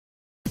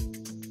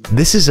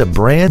This is a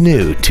brand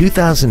new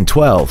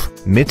 2012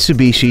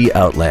 Mitsubishi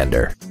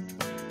Outlander.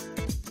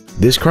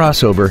 This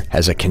crossover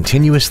has a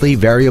continuously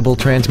variable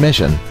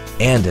transmission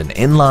and an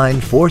inline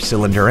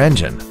 4-cylinder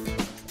engine.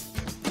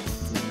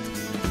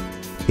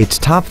 Its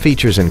top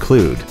features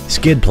include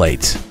skid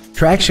plates,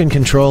 traction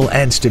control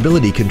and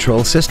stability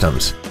control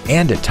systems,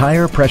 and a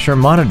tire pressure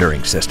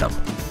monitoring system.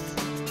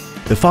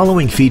 The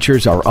following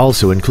features are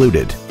also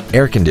included: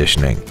 air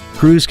conditioning,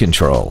 cruise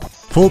control,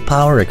 full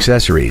power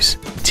accessories,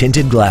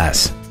 tinted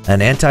glass, an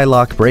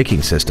anti-lock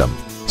braking system,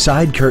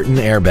 side curtain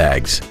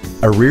airbags,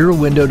 a rear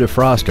window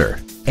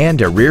defroster,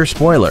 and a rear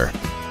spoiler.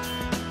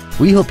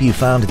 We hope you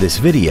found this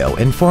video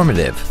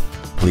informative.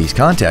 Please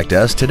contact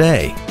us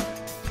today.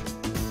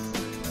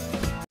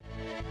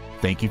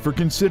 Thank you for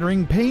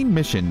considering Payne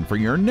Mission for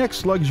your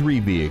next luxury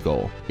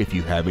vehicle. If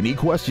you have any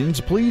questions,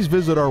 please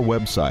visit our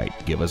website,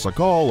 give us a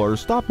call, or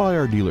stop by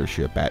our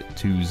dealership at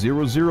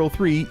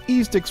 2003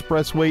 East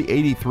Expressway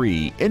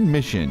 83 in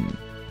Mission.